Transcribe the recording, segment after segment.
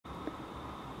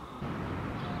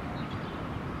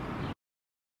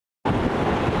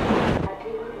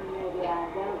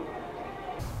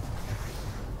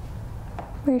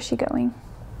Where is she going?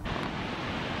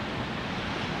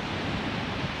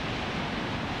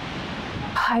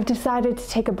 I've decided to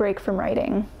take a break from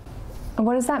writing.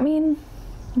 What does that mean?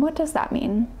 What does that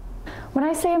mean? When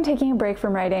I say I'm taking a break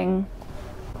from writing,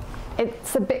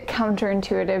 it's a bit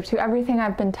counterintuitive to everything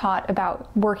I've been taught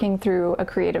about working through a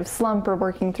creative slump or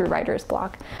working through writer's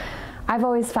block. I've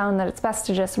always found that it's best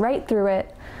to just write through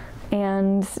it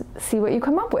and see what you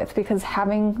come up with, because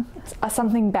having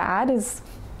something bad is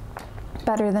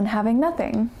better than having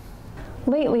nothing.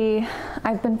 Lately,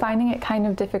 I've been finding it kind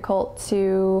of difficult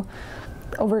to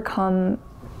overcome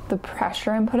the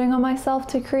pressure I'm putting on myself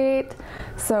to create.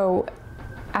 So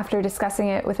after discussing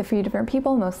it with a few different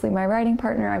people, mostly my writing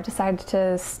partner, I've decided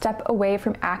to step away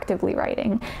from actively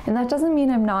writing. And that doesn't mean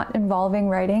I'm not involving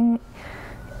writing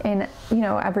in,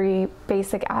 every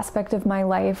basic aspect of my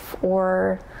life,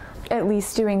 or at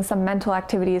least doing some mental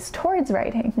activities towards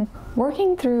writing.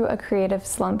 Working through a creative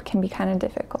slump can be kind of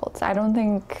difficult. I don't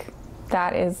think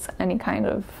that is any kind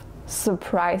of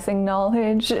surprising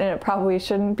knowledge, and it probably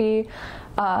shouldn't be.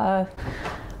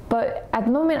 But at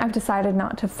the moment, I've decided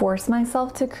not to force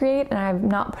myself to create, and I'm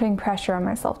not putting pressure on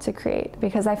myself to create,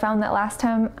 because I found that last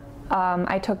time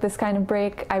I took this kind of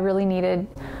break, I really needed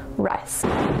rest.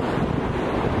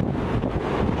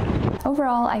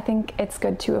 Overall, I think it's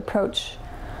good to approach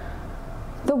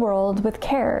the world with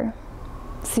care.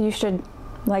 So you should,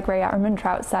 like Ray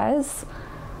ARMANTROUT says,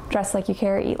 dress like you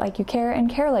care, eat like you care, and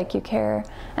care like you care.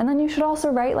 And then you should also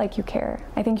write like you care.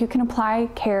 I think you can apply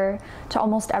care to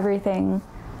almost everything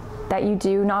that you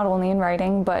do, not only in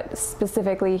writing, but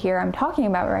specifically here I'm talking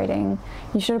about writing.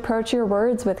 You should approach your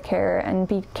words with care and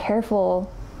be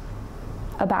careful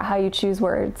about how you choose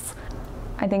words.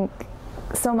 I think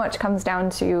so much comes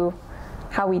down to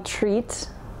how we treat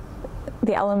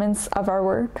the elements of our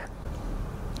work,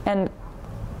 and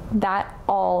that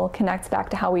all connects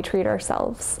back to how we treat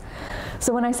ourselves.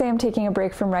 So when I say I'm taking a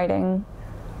break from writing,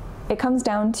 it comes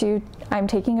down to I'm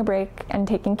taking a break and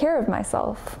taking care of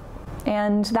myself.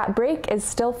 And that break is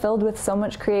still filled with so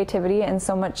much creativity and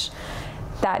so much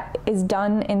that is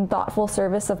done in thoughtful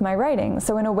service of my writing.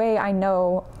 So in a way, I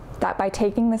know that by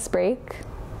taking this break,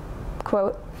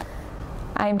 quote,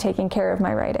 I am taking care of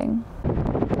my writing.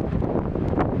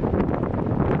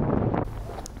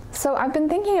 So I've been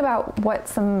thinking about what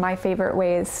some of my favorite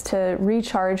ways to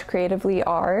recharge creatively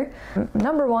are.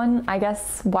 Number one, I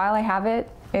guess, while I have it,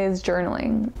 is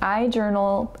journaling. I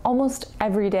journal almost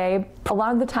every day. A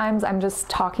lot of the times I'm just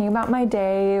talking about my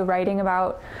day, writing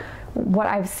about what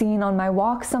I've seen on my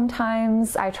walk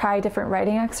sometimes. I try different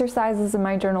writing exercises in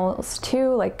my journals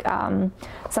too, like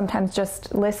sometimes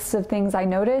just lists of things I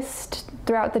noticed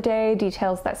throughout the day,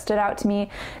 details that stood out to me,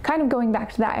 kind of going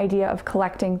back to that idea of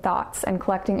collecting thoughts and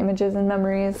collecting images and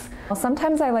memories.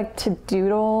 Sometimes I like to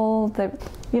doodle.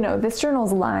 This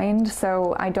journal's lined,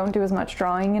 so I don't do as much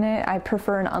drawing in it. I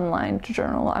prefer an unlined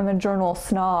journal. I'm a journal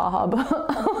snob.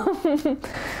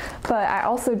 But I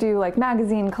also do like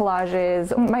magazine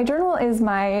collages. My journal is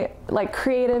my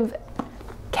creative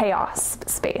chaos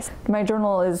space. My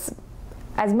journal is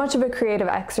as much of a creative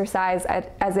exercise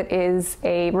as it is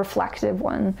a reflective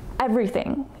one.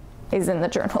 Everything is in the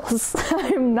journals.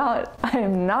 I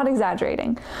am not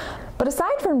exaggerating. But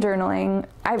aside from journaling,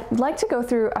 I like to go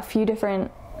through a few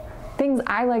different things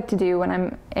I like to do when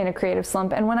I'm in a creative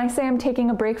slump. And when I say I'm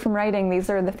taking a break from writing, these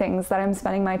are the things that I'm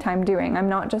spending my time doing. I'm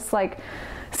not just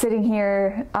sitting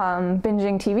here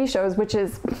binging TV shows, which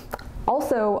is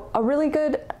also a really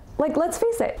good, let's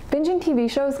face it, binging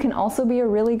TV shows can also be a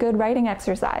really good writing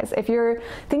exercise. If you're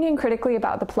thinking critically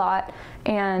about the plot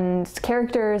and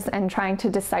characters and trying to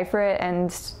decipher it,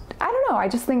 and I don't know, I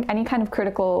just think any kind of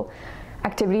critical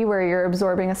activity where you're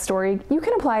absorbing a story, you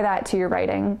can apply that to your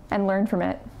writing and learn from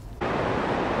it.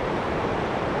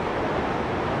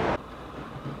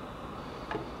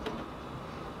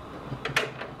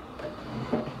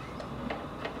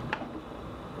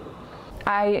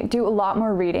 I do a lot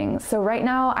more reading. So right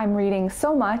now I'm reading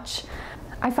so much.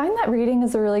 I find that reading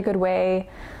is a really good way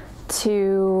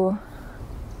to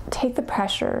take the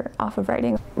pressure off of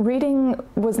writing. Reading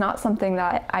was not something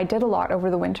that I did a lot over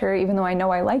the winter, even though I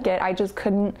know I like it. I just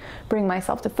couldn't bring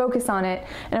myself to focus on it.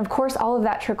 And of course, all of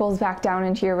that trickles back down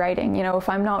into your writing. If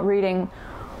I'm not reading,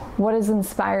 what is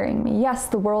inspiring me? Yes,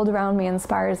 the world around me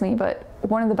inspires me, but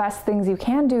one of the best things you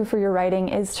can do for your writing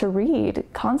is to read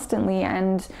constantly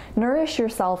and nourish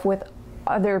yourself with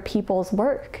other people's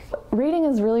work. Reading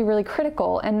is really, really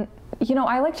critical. And,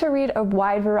 I like to read a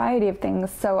wide variety of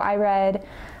things. So I read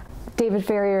David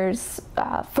Ferrier's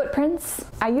Footprints.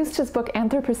 I used his book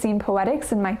Anthropocene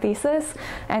Poetics in my thesis,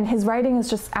 and his writing is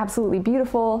just absolutely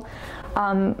beautiful.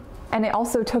 And it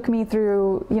also took me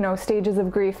through, you know, stages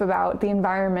of grief about the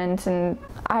environment. And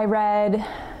I read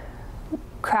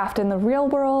Craft in the Real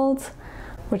World,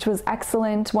 which was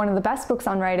excellent. One of the best books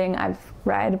on writing I've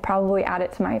read, probably add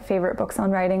it to my favorite books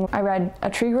on writing. I read A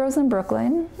Tree Grows in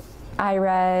Brooklyn. I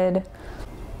read,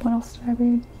 what else did I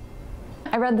read?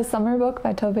 I read The Summer Book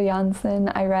by Tove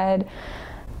Jansson. I read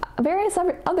various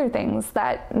other things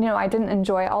that, you know, I didn't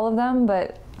enjoy all of them,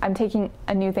 but I'm taking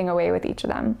a new thing away with each of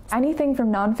them. Anything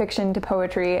from nonfiction to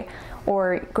poetry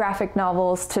or graphic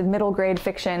novels to middle grade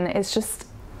fiction is just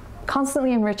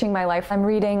constantly enriching my life. I'm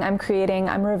reading, I'm creating,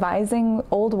 I'm revising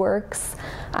old works.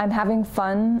 I'm having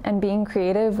fun and being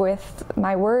creative with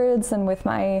my words and with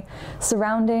my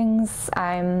surroundings.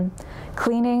 I'm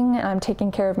cleaning and I'm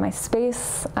taking care of my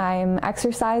space. I'm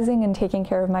exercising and taking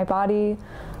care of my body.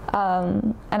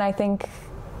 And I think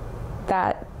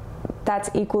that that's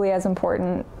equally as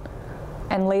important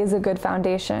and lays a good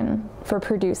foundation for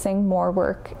producing more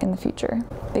work in the future.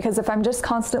 Because if I'm just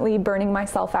constantly burning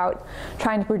myself out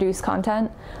trying to produce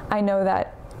content, I know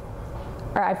that,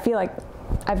 or I feel like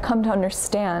I've come to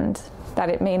understand that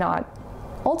it may not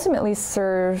ultimately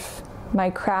serve my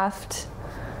craft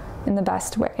in the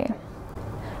best way.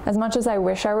 As much as I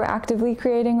wish I were actively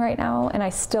creating right now, and I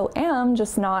still am,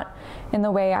 just not in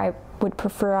the way I would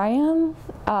prefer I am,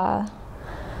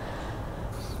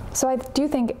 so I do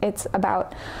think it's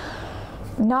about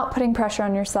not putting pressure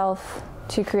on yourself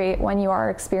to create when you are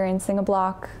experiencing a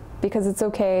block, because it's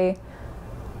okay.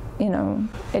 You know,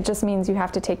 it just means you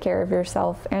have to take care of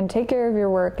yourself and take care of your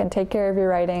work and take care of your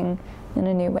writing in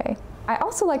a new way. I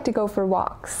also like to go for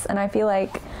walks, and I feel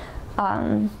like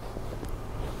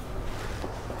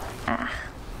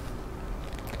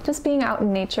just being out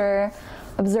in nature,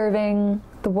 observing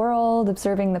the world,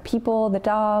 observing the people, the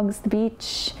dogs, the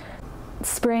beach,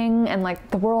 spring, and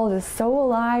like the world is so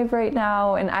alive right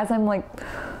now. And as I'm like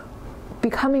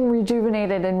becoming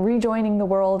rejuvenated and rejoining the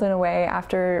world in a way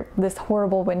after this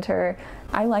horrible winter.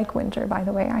 I like winter, by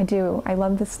the way, I do. I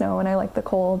love the snow and I like the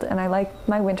cold and I like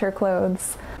my winter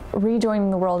clothes.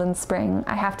 Rejoining the world in spring,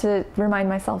 I have to remind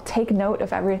myself, take note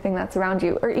of everything that's around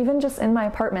you, or even just in my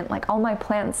apartment, like all my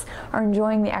plants are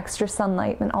enjoying the extra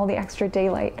sunlight and all the extra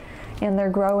daylight and they're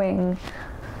growing.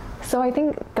 So I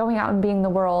think going out and being in the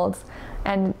world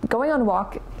and going on a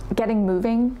walk, getting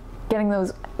moving, getting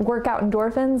those workout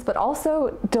endorphins, but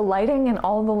also delighting in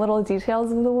all the little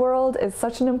details of the world is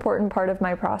such an important part of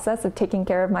my process of taking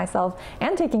care of myself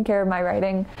and taking care of my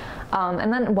writing.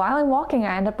 And then while I'm walking,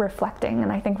 I end up reflecting,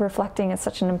 and I think reflecting is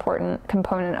such an important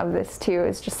component of this too.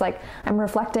 It's just like I'm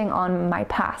reflecting on my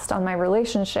past, on my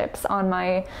relationships, on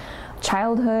my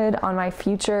childhood, on my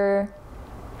future,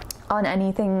 on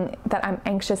anything that I'm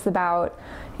anxious about,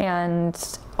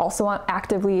 and also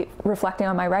actively reflecting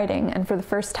on my writing. And for the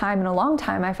first time in a long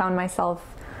time, I found myself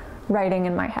writing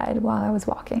in my head while I was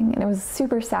walking, and it was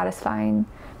super satisfying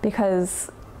because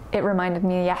it reminded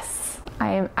me, yes,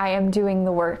 I am doing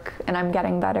the work and I'm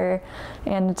getting better,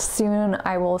 and soon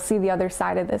I will see the other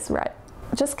side of this rut.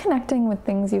 Just connecting with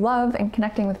things you love and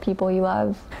connecting with people you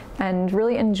love, and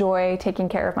really enjoy taking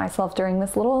care of myself during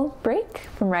this little break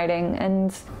from writing.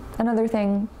 And another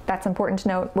thing that's important to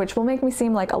note, which will make me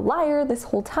seem like a liar this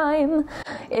whole time,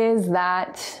 is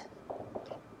that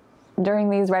during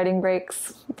these writing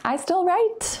breaks, I still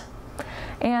write.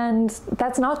 And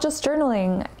that's not just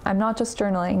journaling. I'm not just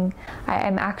journaling. I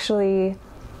am actually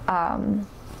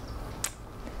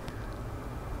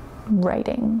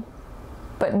writing,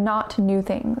 but not new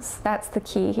things. That's the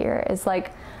key here, is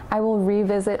like I will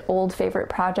revisit old favorite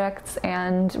projects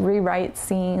and rewrite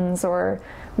scenes or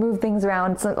move things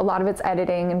around. So a lot of it's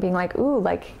editing and being like, ooh,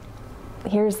 like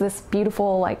here's this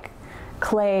beautiful like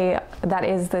clay that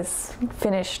is this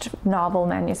finished novel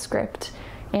manuscript,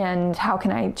 and how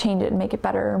can I change it and make it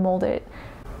better or mold it?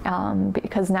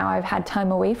 Because now I've had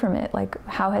time away from it. Like,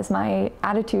 how has my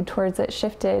attitude towards it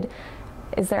shifted?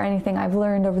 Is there anything I've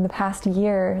learned over the past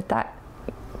year that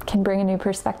can bring a new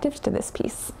perspective to this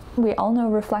piece? We all know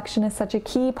reflection is such a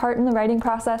key part in the writing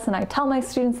process, and I tell my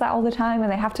students that all the time,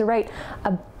 and they have to write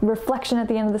a reflection at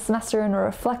the end of the semester and a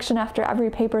reflection after every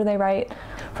paper they write.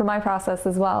 For my process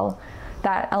as well,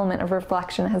 that element of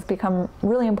reflection has become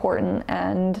really important,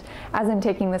 and as I'm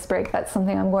taking this break, that's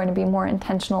something I'm going to be more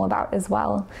intentional about as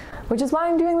well, which is why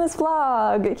I'm doing this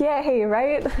vlog. Yay,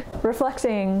 right?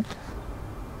 Reflecting.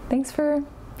 Thanks for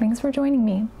joining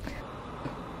me.